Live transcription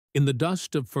In the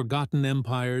dust of forgotten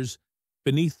empires,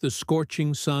 beneath the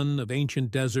scorching sun of ancient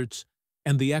deserts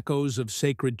and the echoes of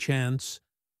sacred chants,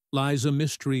 lies a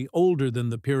mystery older than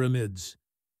the pyramids,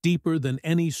 deeper than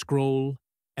any scroll,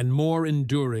 and more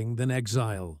enduring than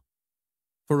exile.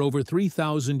 For over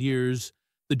 3,000 years,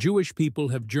 the Jewish people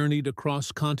have journeyed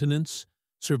across continents,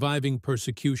 surviving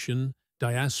persecution,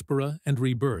 diaspora, and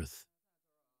rebirth.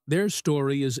 Their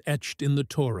story is etched in the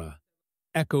Torah,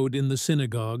 echoed in the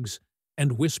synagogues,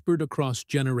 and whispered across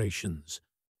generations.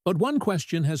 But one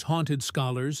question has haunted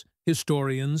scholars,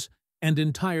 historians, and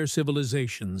entire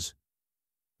civilizations.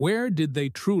 Where did they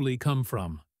truly come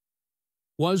from?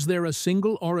 Was there a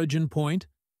single origin point,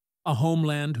 a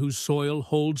homeland whose soil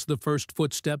holds the first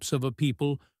footsteps of a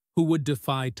people who would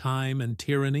defy time and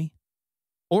tyranny?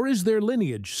 Or is their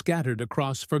lineage scattered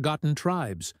across forgotten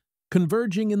tribes,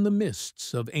 converging in the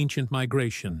mists of ancient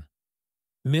migration?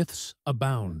 Myths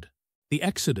abound. The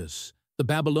Exodus, the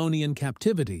Babylonian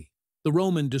captivity, the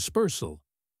Roman dispersal.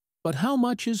 But how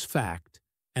much is fact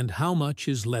and how much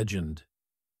is legend?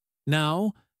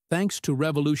 Now, thanks to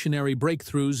revolutionary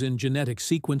breakthroughs in genetic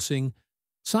sequencing,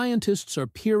 scientists are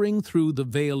peering through the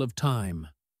veil of time.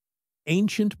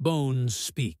 Ancient bones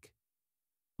speak.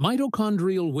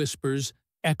 Mitochondrial whispers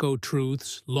echo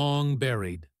truths long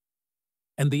buried.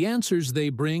 And the answers they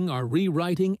bring are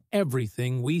rewriting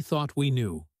everything we thought we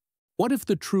knew. What if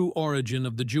the true origin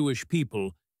of the Jewish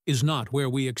people is not where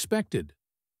we expected?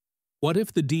 What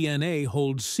if the DNA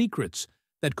holds secrets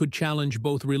that could challenge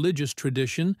both religious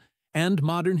tradition and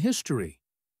modern history?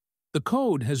 The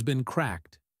code has been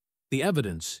cracked. The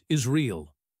evidence is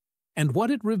real. And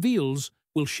what it reveals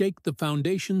will shake the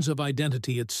foundations of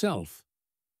identity itself.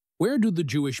 Where do the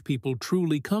Jewish people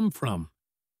truly come from?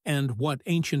 And what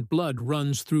ancient blood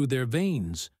runs through their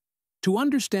veins? To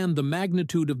understand the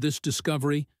magnitude of this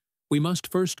discovery, we must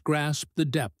first grasp the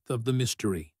depth of the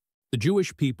mystery. The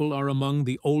Jewish people are among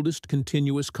the oldest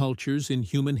continuous cultures in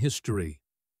human history.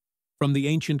 From the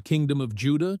ancient kingdom of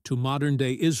Judah to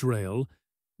modern-day Israel,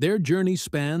 their journey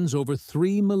spans over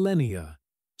 3 millennia,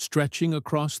 stretching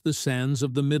across the sands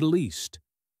of the Middle East,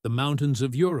 the mountains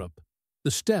of Europe, the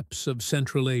steppes of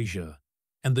Central Asia,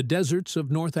 and the deserts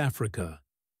of North Africa.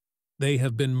 They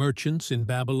have been merchants in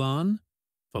Babylon,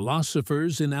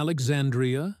 philosophers in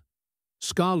Alexandria,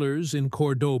 scholars in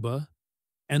Cordoba,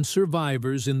 and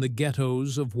survivors in the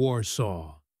ghettos of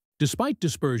Warsaw. Despite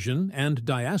dispersion and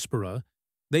diaspora,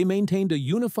 they maintained a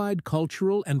unified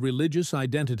cultural and religious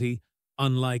identity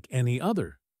unlike any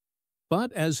other.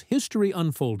 But as history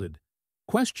unfolded,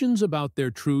 questions about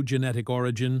their true genetic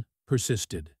origin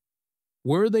persisted.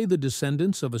 Were they the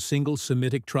descendants of a single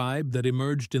Semitic tribe that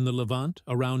emerged in the Levant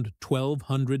around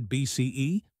 1200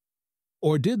 BCE?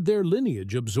 Or did their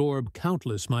lineage absorb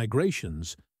countless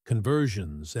migrations,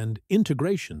 conversions, and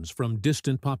integrations from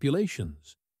distant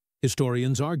populations?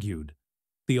 Historians argued.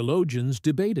 Theologians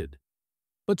debated.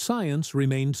 But science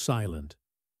remained silent.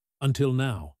 Until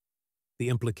now. The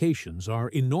implications are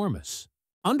enormous.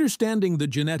 Understanding the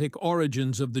genetic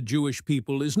origins of the Jewish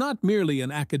people is not merely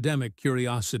an academic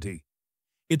curiosity.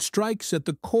 It strikes at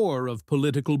the core of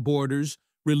political borders,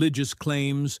 religious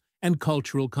claims, and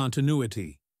cultural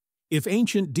continuity. If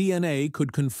ancient DNA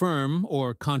could confirm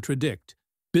or contradict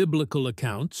biblical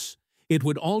accounts, it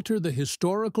would alter the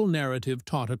historical narrative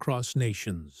taught across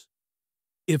nations.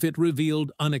 If it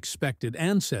revealed unexpected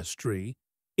ancestry,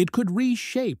 it could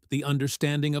reshape the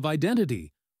understanding of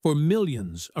identity for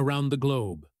millions around the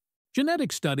globe.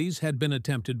 Genetic studies had been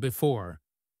attempted before,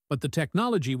 but the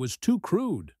technology was too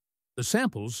crude, the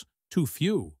samples too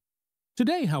few.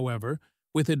 Today, however,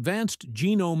 with advanced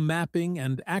genome mapping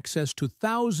and access to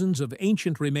thousands of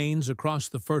ancient remains across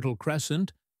the Fertile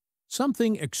Crescent,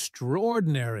 something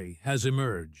extraordinary has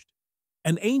emerged.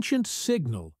 An ancient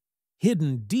signal,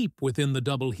 hidden deep within the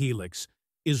double helix,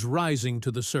 is rising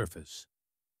to the surface.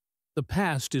 The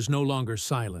past is no longer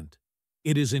silent.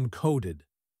 It is encoded.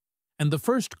 And the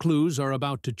first clues are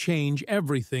about to change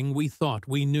everything we thought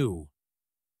we knew.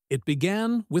 It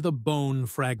began with a bone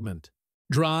fragment.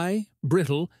 Dry,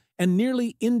 brittle, and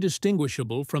nearly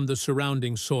indistinguishable from the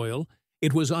surrounding soil,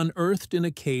 it was unearthed in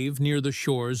a cave near the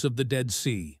shores of the Dead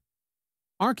Sea.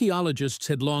 Archaeologists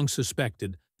had long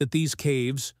suspected that these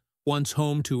caves, once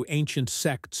home to ancient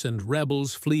sects and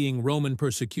rebels fleeing Roman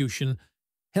persecution,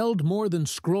 held more than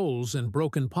scrolls and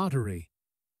broken pottery.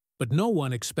 But no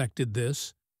one expected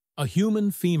this. A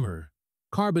human femur,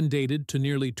 carbon-dated to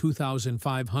nearly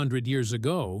 2,500 years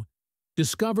ago,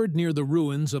 discovered near the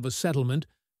ruins of a settlement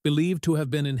believed to have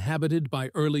been inhabited by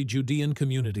early Judean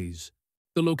communities.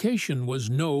 The location was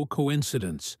no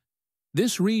coincidence.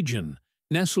 This region,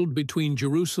 nestled between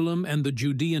Jerusalem and the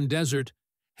Judean desert,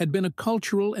 had been a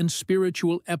cultural and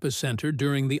spiritual epicenter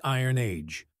during the Iron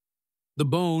Age. The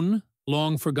bone,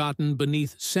 long forgotten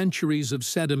beneath centuries of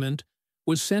sediment,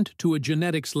 was sent to a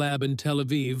genetics lab in Tel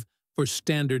Aviv for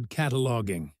standard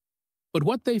cataloging. But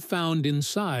what they found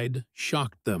inside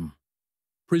shocked them.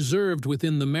 Preserved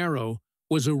within the marrow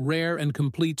was a rare and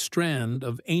complete strand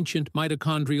of ancient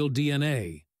mitochondrial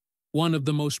DNA, one of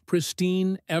the most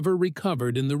pristine ever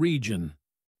recovered in the region.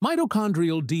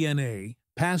 Mitochondrial DNA,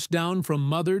 passed down from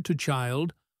mother to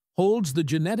child, holds the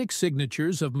genetic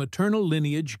signatures of maternal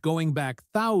lineage going back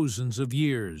thousands of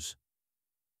years.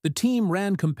 The team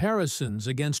ran comparisons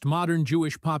against modern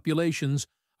Jewish populations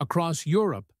across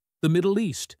Europe, the Middle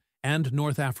East, and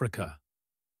North Africa.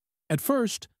 At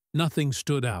first, nothing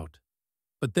stood out.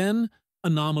 But then,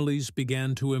 anomalies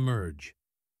began to emerge.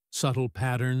 Subtle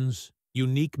patterns,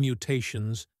 unique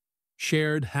mutations,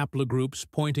 shared haplogroups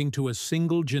pointing to a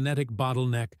single genetic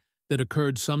bottleneck that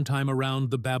occurred sometime around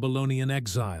the Babylonian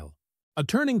exile. A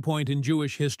turning point in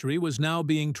Jewish history was now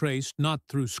being traced not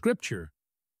through scripture,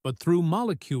 but through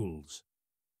molecules.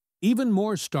 Even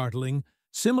more startling,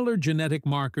 similar genetic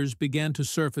markers began to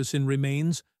surface in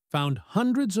remains found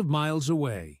hundreds of miles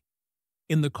away,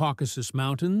 in the Caucasus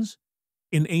Mountains,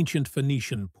 in ancient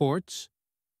Phoenician ports,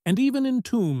 and even in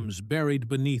tombs buried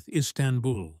beneath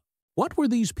Istanbul. What were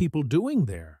these people doing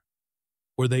there?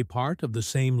 Were they part of the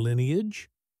same lineage?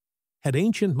 Had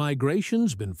ancient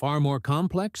migrations been far more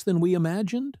complex than we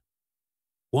imagined?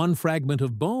 One fragment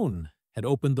of bone had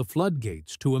opened the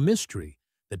floodgates to a mystery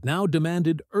that now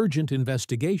demanded urgent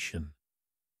investigation.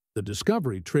 The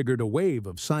discovery triggered a wave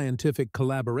of scientific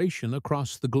collaboration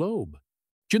across the globe.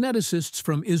 Geneticists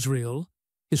from Israel,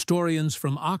 historians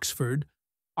from Oxford,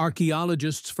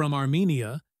 archaeologists from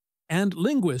Armenia, and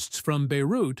linguists from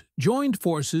Beirut joined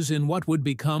forces in what would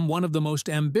become one of the most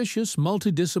ambitious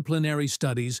multidisciplinary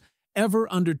studies ever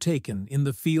undertaken in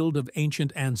the field of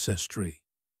ancient ancestry.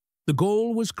 The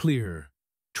goal was clear: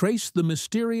 trace the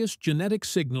mysterious genetic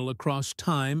signal across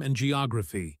time and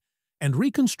geography, and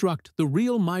reconstruct the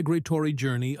real migratory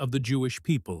journey of the Jewish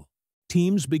people.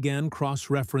 Teams began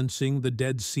cross-referencing the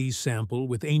Dead Sea sample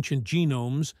with ancient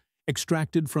genomes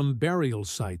extracted from burial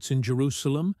sites in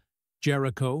Jerusalem,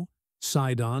 Jericho,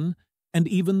 Sidon, and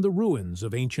even the ruins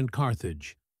of ancient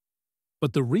Carthage.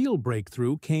 But the real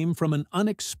breakthrough came from an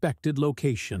unexpected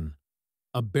location: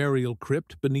 a burial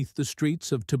crypt beneath the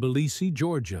streets of Tbilisi,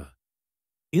 Georgia.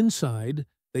 Inside,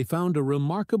 they found a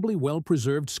remarkably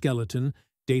well-preserved skeleton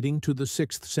dating to the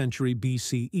 6th century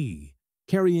BCE,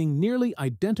 carrying nearly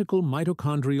identical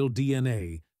mitochondrial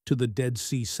DNA to the Dead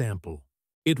Sea sample.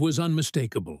 It was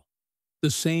unmistakable.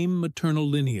 The same maternal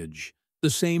lineage, the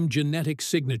same genetic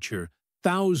signature,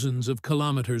 thousands of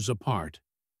kilometers apart.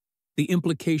 The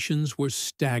implications were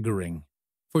staggering.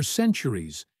 For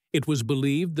centuries, it was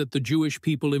believed that the Jewish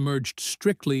people emerged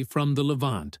strictly from the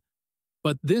Levant,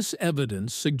 but this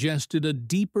evidence suggested a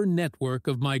deeper network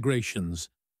of migrations,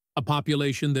 a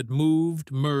population that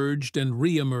moved, merged, and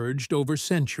re-emerged over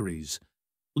centuries,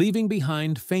 leaving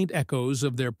behind faint echoes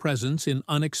of their presence in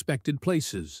unexpected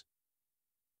places.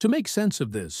 To make sense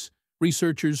of this,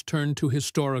 researchers turned to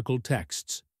historical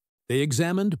texts. They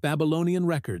examined Babylonian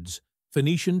records,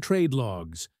 Phoenician trade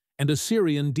logs, and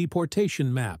Assyrian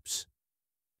deportation maps.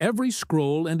 Every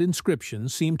scroll and inscription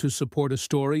seemed to support a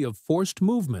story of forced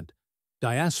movement,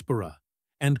 diaspora,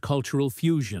 and cultural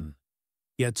fusion.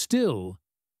 Yet still,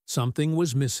 something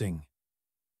was missing.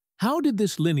 How did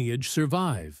this lineage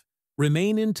survive,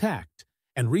 remain intact,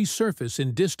 and resurface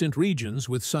in distant regions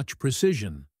with such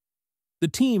precision? The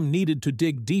team needed to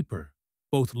dig deeper,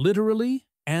 both literally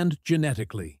and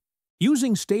genetically.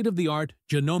 Using state-of-the-art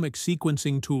genomic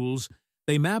sequencing tools,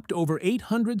 they mapped over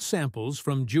 800 samples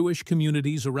from Jewish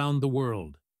communities around the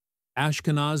world: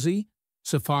 Ashkenazi,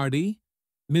 Sephardi,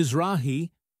 Mizrahi,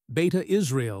 Beta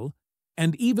Israel,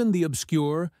 and even the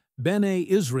obscure Bene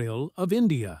Israel of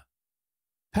India.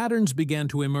 Patterns began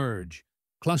to emerge,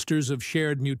 clusters of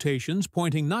shared mutations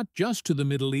pointing not just to the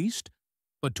Middle East,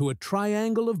 but to a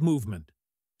triangle of movement,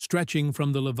 stretching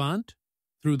from the Levant,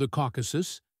 through the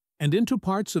Caucasus, and into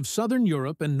parts of southern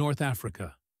Europe and North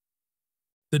Africa.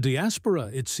 The diaspora,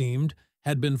 it seemed,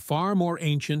 had been far more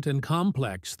ancient and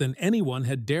complex than anyone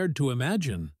had dared to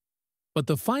imagine. But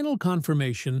the final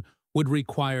confirmation would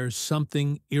require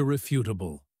something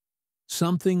irrefutable,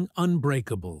 something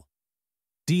unbreakable.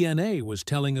 DNA was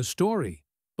telling a story,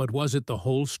 but was it the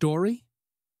whole story?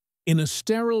 In a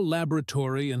sterile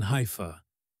laboratory in Haifa,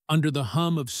 under the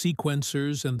hum of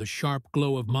sequencers and the sharp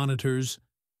glow of monitors,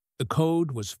 the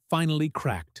code was finally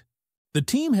cracked. The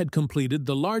team had completed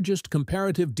the largest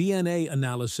comparative DNA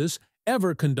analysis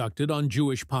ever conducted on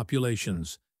Jewish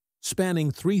populations,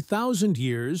 spanning 3,000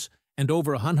 years and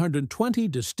over 120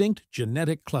 distinct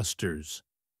genetic clusters.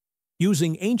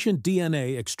 Using ancient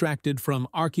DNA extracted from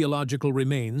archaeological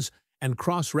remains and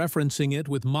cross-referencing it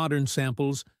with modern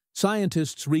samples,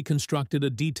 scientists reconstructed a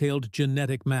detailed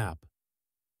genetic map.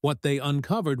 What they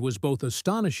uncovered was both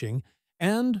astonishing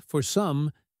and, for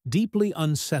some, deeply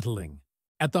unsettling.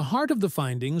 At the heart of the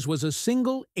findings was a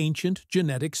single ancient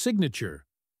genetic signature,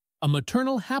 a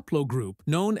maternal haplogroup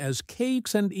known as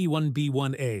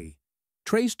KXNE1B1A,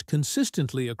 traced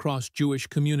consistently across Jewish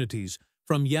communities,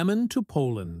 from Yemen to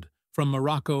Poland, from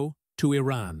Morocco to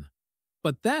Iran.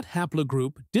 But that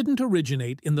haplogroup didn't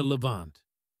originate in the Levant.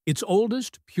 Its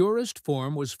oldest, purest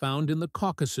form was found in the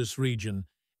Caucasus region,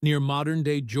 near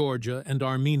modern-day Georgia and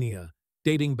Armenia,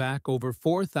 dating back over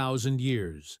 4,000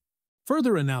 years.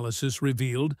 Further analysis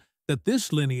revealed that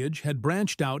this lineage had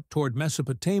branched out toward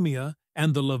Mesopotamia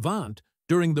and the Levant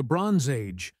during the Bronze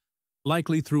Age,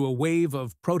 likely through a wave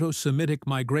of Proto-Semitic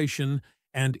migration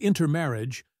and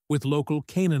intermarriage with local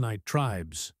Canaanite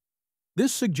tribes.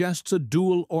 This suggests a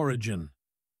dual origin,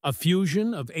 a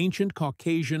fusion of ancient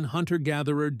Caucasian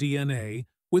hunter-gatherer DNA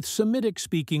with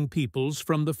Semitic-speaking peoples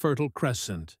from the Fertile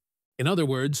Crescent. In other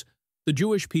words, the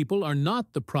Jewish people are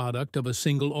not the product of a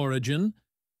single origin,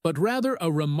 but rather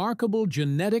a remarkable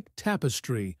genetic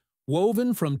tapestry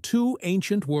woven from two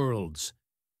ancient worlds,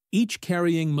 each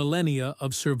carrying millennia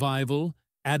of survival,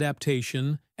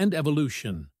 adaptation, and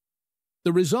evolution.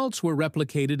 The results were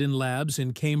replicated in labs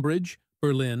in Cambridge,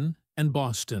 Berlin, and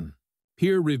Boston.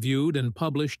 Peer-reviewed and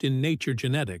published in Nature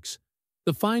Genetics,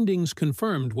 the findings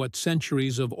confirmed what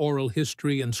centuries of oral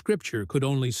history and scripture could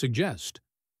only suggest.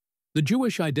 The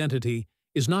Jewish identity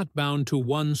is not bound to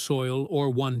one soil or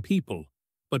one people,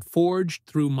 but forged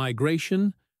through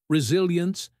migration,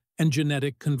 resilience, and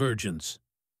genetic convergence.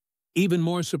 Even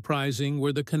more surprising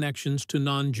were the connections to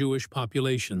non-Jewish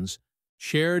populations.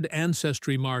 Shared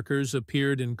ancestry markers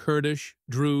appeared in Kurdish,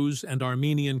 Druze, and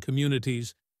Armenian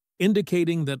communities,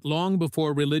 indicating that long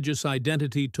before religious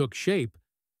identity took shape,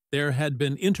 there had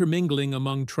been intermingling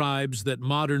among tribes that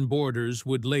modern borders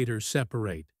would later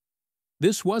separate.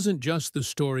 This wasn't just the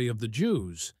story of the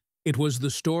Jews, it was the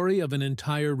story of an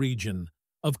entire region,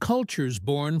 of cultures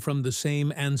born from the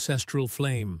same ancestral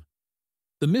flame.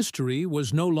 The mystery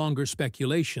was no longer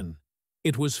speculation,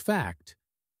 it was fact,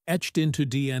 etched into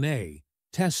DNA,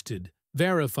 tested,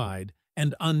 verified,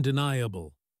 and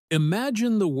undeniable.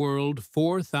 Imagine the world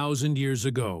 4,000 years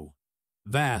ago,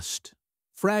 vast,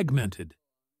 fragmented,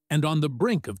 and on the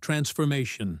brink of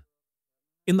transformation.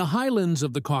 In the highlands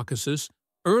of the Caucasus,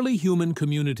 early human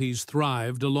communities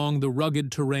thrived along the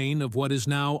rugged terrain of what is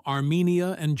now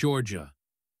Armenia and Georgia.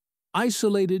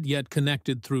 Isolated yet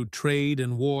connected through trade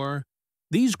and war,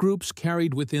 these groups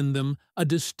carried within them a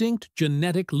distinct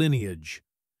genetic lineage,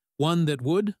 one that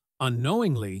would,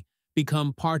 unknowingly,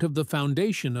 become part of the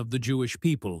foundation of the Jewish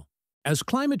people. As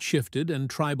climate shifted and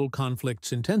tribal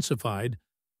conflicts intensified,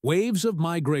 waves of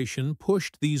migration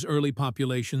pushed these early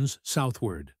populations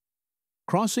southward.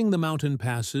 Crossing the mountain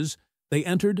passes, they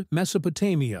entered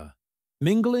Mesopotamia,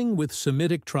 mingling with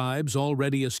Semitic tribes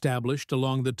already established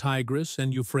along the Tigris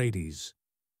and Euphrates.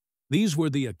 These were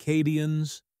the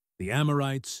Akkadians, the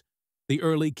Amorites, the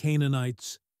early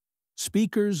Canaanites,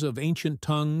 speakers of ancient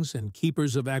tongues and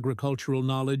keepers of agricultural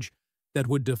knowledge that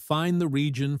would define the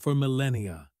region for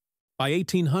millennia. By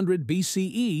 1800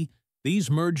 BCE, these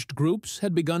merged groups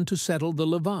had begun to settle the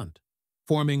Levant,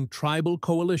 forming tribal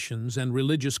coalitions and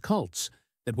religious cults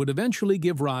that would eventually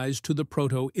give rise to the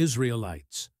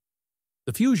Proto-Israelites.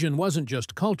 The fusion wasn't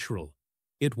just cultural,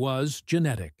 it was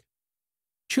genetic.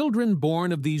 Children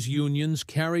born of these unions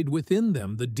carried within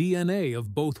them the DNA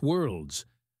of both worlds,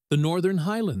 the northern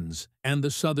highlands and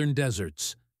the southern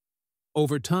deserts.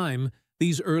 Over time,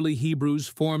 these early Hebrews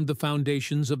formed the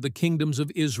foundations of the kingdoms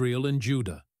of Israel and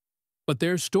Judah. But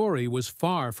their story was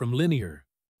far from linear.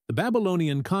 The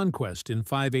Babylonian conquest in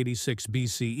 586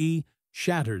 BCE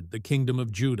shattered the kingdom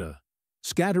of Judah,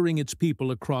 scattering its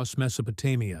people across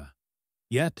Mesopotamia.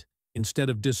 Yet, instead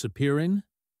of disappearing,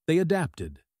 they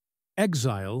adapted.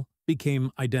 Exile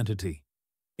became identity.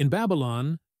 In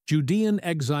Babylon, Judean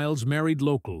exiles married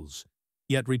locals,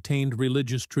 yet retained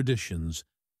religious traditions,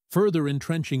 further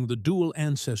entrenching the dual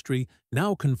ancestry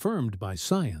now confirmed by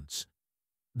science.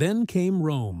 Then came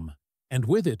Rome, and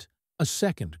with it, a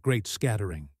second great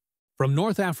scattering. From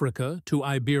North Africa to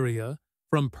Iberia,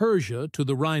 from Persia to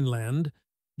the Rhineland,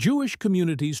 Jewish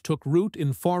communities took root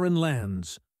in foreign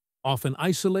lands, often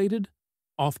isolated,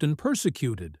 often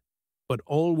persecuted, but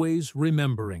always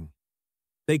remembering.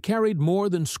 They carried more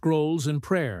than scrolls and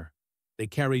prayer. They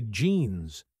carried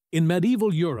genes. In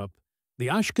medieval Europe, The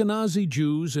Ashkenazi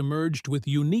Jews emerged with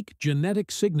unique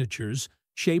genetic signatures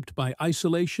shaped by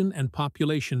isolation and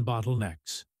population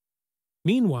bottlenecks.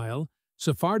 Meanwhile,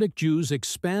 Sephardic Jews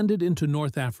expanded into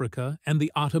North Africa and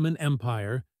the Ottoman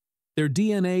Empire, their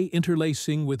DNA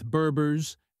interlacing with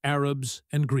Berbers, Arabs,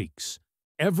 and Greeks.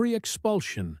 Every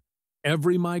expulsion,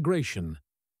 every migration,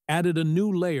 added a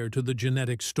new layer to the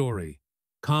genetic story,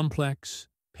 complex,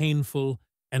 painful,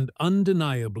 and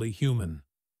undeniably human.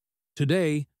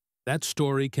 Today, that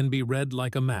story can be read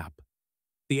like a map.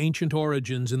 The ancient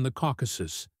origins in the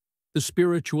Caucasus, the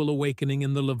spiritual awakening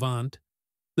in the Levant,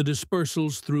 the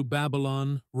dispersals through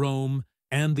Babylon, Rome,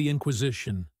 and the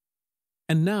Inquisition.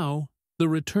 And now, the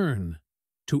return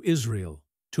to Israel,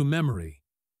 to memory,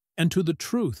 and to the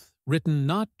truth written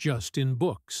not just in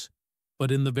books,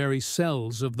 but in the very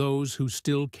cells of those who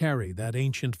still carry that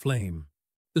ancient flame.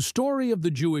 The story of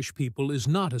the Jewish people is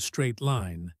not a straight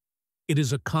line. It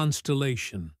is a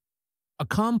constellation, a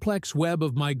complex web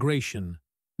of migration,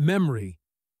 memory,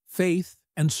 faith,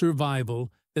 and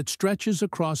survival that stretches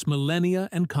across millennia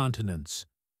and continents.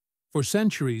 For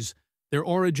centuries, their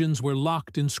origins were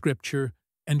locked in scripture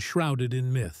and shrouded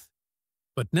in myth.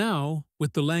 But now,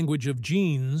 with the language of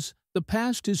genes, the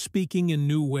past is speaking in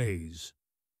new ways.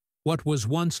 What was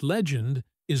once legend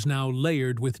is now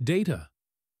layered with data.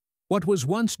 What was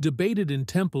once debated in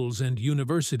temples and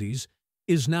universities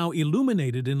is now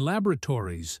illuminated in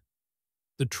laboratories.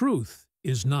 The truth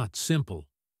is not simple.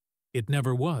 It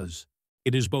never was.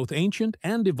 It is both ancient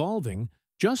and evolving,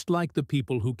 just like the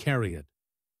people who carry it.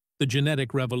 The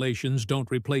genetic revelations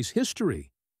don't replace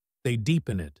history. They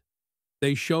deepen it.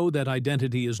 They show that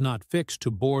identity is not fixed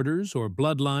to borders or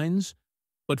bloodlines,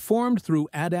 but formed through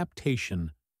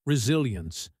adaptation,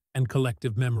 resilience, and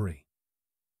collective memory.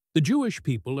 The Jewish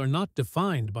people are not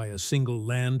defined by a single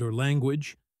land or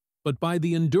language, but by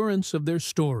the endurance of their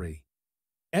story,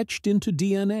 etched into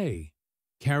DNA,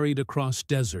 carried across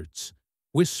deserts,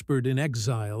 whispered in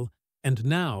exile, and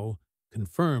now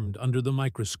confirmed under the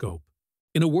microscope.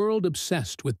 In a world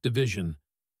obsessed with division,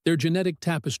 their genetic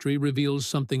tapestry reveals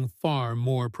something far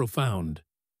more profound: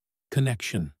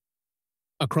 connection.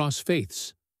 Across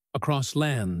faiths, across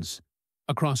lands,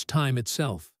 across time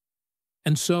itself.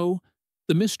 And so,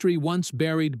 the mystery once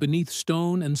buried beneath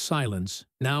stone and silence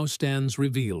now stands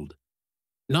revealed,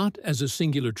 not as a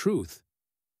singular truth,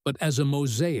 but as a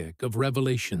mosaic of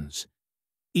revelations,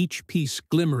 each piece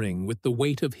glimmering with the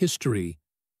weight of history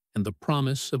and the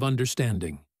promise of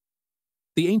understanding.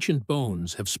 The ancient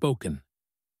bones have spoken.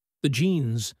 The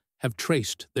genes have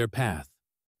traced their path.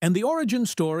 And the origin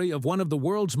story of one of the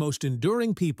world's most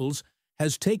enduring peoples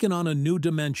has taken on a new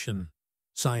dimension: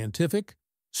 scientific,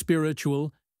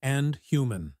 spiritual, and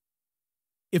human.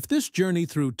 If this journey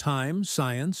through time,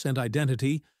 science, and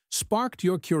identity sparked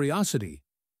your curiosity,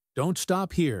 don't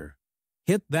stop here.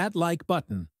 Hit that like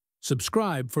button,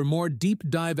 subscribe for more deep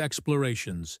dive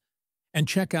explorations, and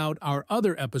check out our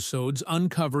other episodes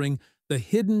uncovering the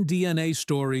hidden DNA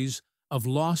stories of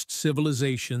lost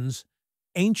civilizations,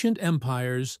 ancient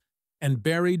empires, and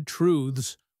buried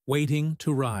truths waiting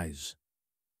to rise.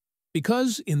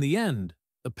 Because, in the end,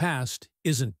 the past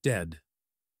isn't dead.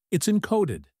 It's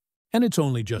encoded, and it's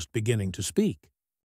only just beginning to speak.